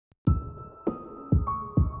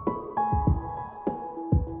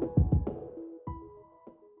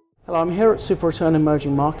Hello, I'm here at Super Return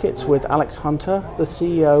Emerging Markets with Alex Hunter, the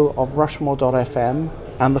CEO of Rushmore.fm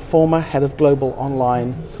and the former head of global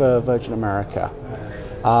online for Virgin America.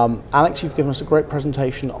 Alex, you've given us a great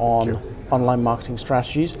presentation on online marketing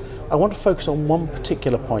strategies. I want to focus on one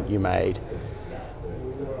particular point you made.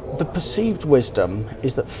 The perceived wisdom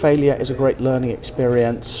is that failure is a great learning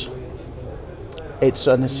experience. It's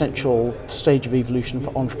an essential stage of evolution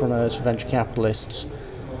for entrepreneurs, for venture capitalists.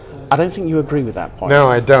 I don't think you agree with that point. No,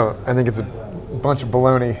 I don't. I think it's a bunch of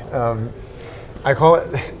baloney. I call it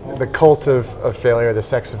the cult of failure, the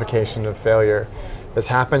sexification of failure that's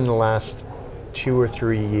happened in the last 2 or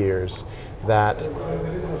 3 years, that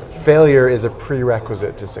failure is a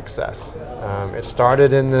prerequisite to success. It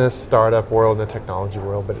started in the startup world, the technology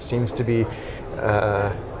world, but it seems to be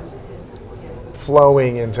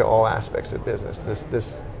flowing into all aspects of business.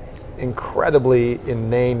 This incredibly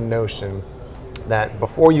inane notion that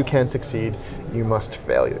before you can succeed, you must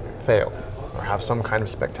fail, or have some kind of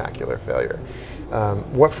spectacular failure.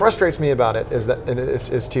 What frustrates me about it is that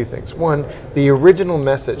is two things. One, the original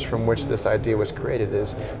message from which this idea was created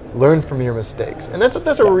is learn from your mistakes, and that's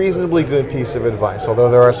a reasonably good piece of advice. Although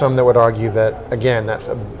there are some that would argue that, again, that's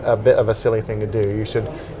a bit of a silly thing to do. You should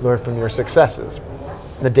learn from your successes.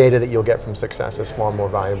 The data that you'll get from success is far more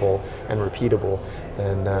valuable and repeatable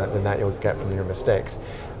than that you'll get from your mistakes.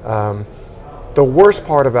 The worst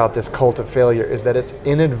part about this cult of failure is that it's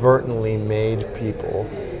inadvertently made people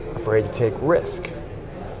afraid to take risk.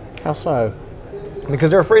 How so?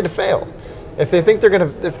 Because they're afraid to fail. If they think they're going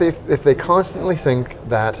to, if they constantly think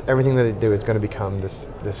that everything that they do is going to become this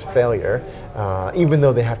failure, even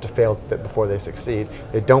though they have to fail before they succeed,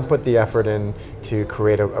 they don't put the effort in to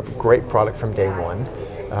create a great product from day one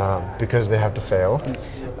because they have to fail.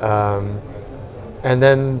 And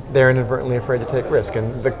then they're inadvertently afraid to take risk.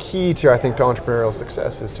 And the key to, I think, to entrepreneurial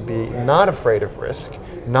success is to be not afraid of risk,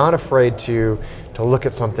 not afraid to look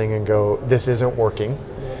at something and go, this isn't working.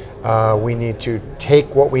 We need to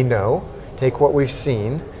take what we know, take what we've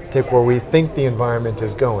seen, take where we think the environment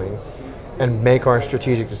is going, and make our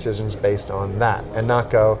strategic decisions based on that, and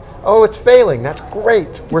not go, oh, it's failing, that's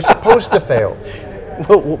great, we're supposed to fail.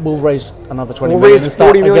 We'll raise another 20 million. We'll raise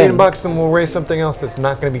 40 million again. bucks, and we'll raise something else that's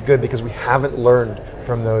not going to be good because we haven't learned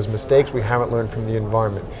from those mistakes. We haven't learned from the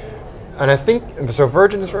environment. And I think, so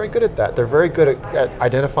Virgin is very good at that. They're very good at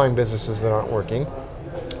identifying businesses that aren't working,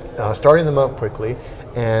 starting them up quickly,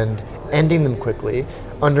 and ending them quickly,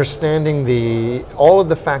 understanding all of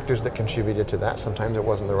the factors that contributed to that. Sometimes it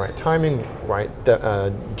wasn't the right timing, right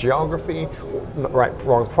geography,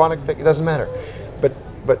 wrong product fit, it doesn't matter.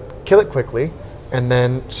 But kill it quickly, and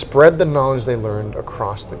then spread the knowledge they learned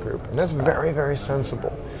across the group. And that's very, very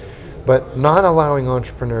sensible. But not allowing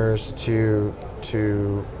entrepreneurs to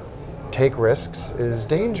take risks is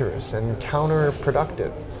dangerous and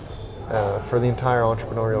counterproductive for the entire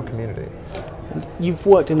entrepreneurial community. You've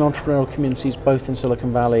worked in entrepreneurial communities both in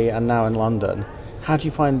Silicon Valley and now in London. How do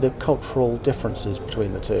you find the cultural differences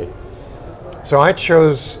between the two? So I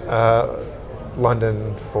chose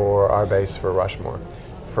London for our base for Rushmore,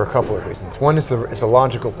 for a couple of reasons. One is it's a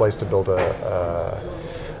logical place to build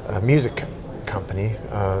a music company.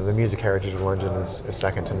 The music heritage of London is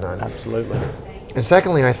second to none. Absolutely. And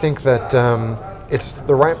secondly, I think that it's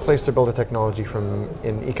the right place to build a technology from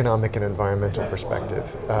an economic and environmental perspective.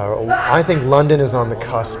 I think London is on the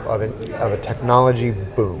cusp of a technology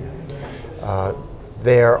boom.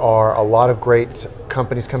 There are a lot of great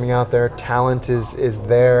companies coming out there. Talent is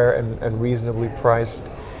there and reasonably priced.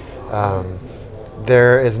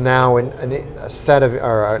 There is now a set of,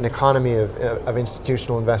 or an economy of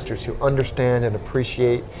institutional investors who understand and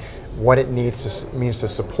appreciate what it means to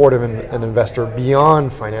support an investor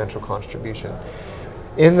beyond financial contribution.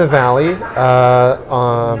 In the Valley,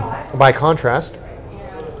 by contrast,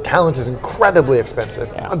 talent is incredibly expensive,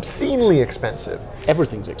 obscenely expensive.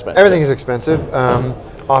 Everything's expensive. Everything is expensive.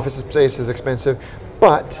 Office space is expensive,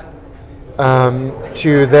 but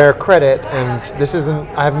to their credit, and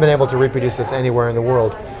I haven't been able to reproduce this anywhere in the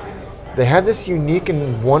world, they had this unique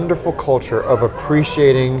and wonderful culture of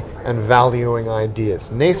appreciating and valuing ideas,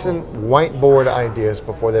 nascent whiteboard ideas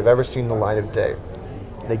before they've ever seen the light of day.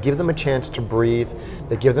 They give them a chance to breathe,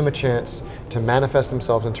 they give them a chance to manifest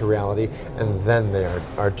themselves into reality, and then they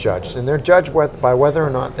are judged. And they're judged by whether or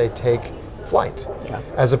not they take flight,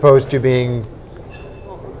 as opposed to being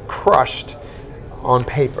crushed on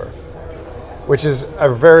paper. Which is a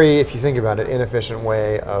very, if you think about it, inefficient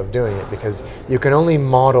way of doing it, because you can only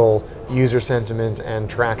model user sentiment and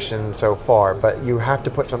traction so far, but you have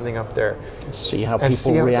to put something up there, see how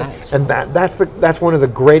people react. And that's one of the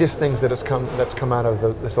greatest things that's come out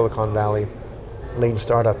of the Silicon Valley lean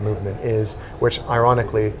startup movement, which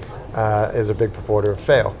ironically is a big purporter of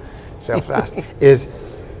fail fast, is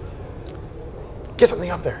get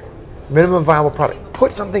something up there. Minimum viable product.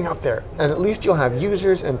 Put something up there, and at least you'll have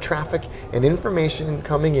users and traffic and information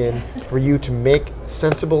coming in for you to make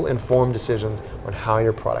sensible, informed decisions on how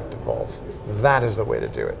your product evolves. That is the way to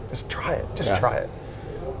do it. Just try it. Just try it.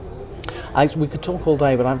 Alex, we could talk all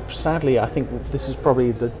day, but sadly, I think this is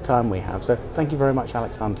probably the time we have. So thank you very much,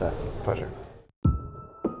 Alex Hunter. Pleasure.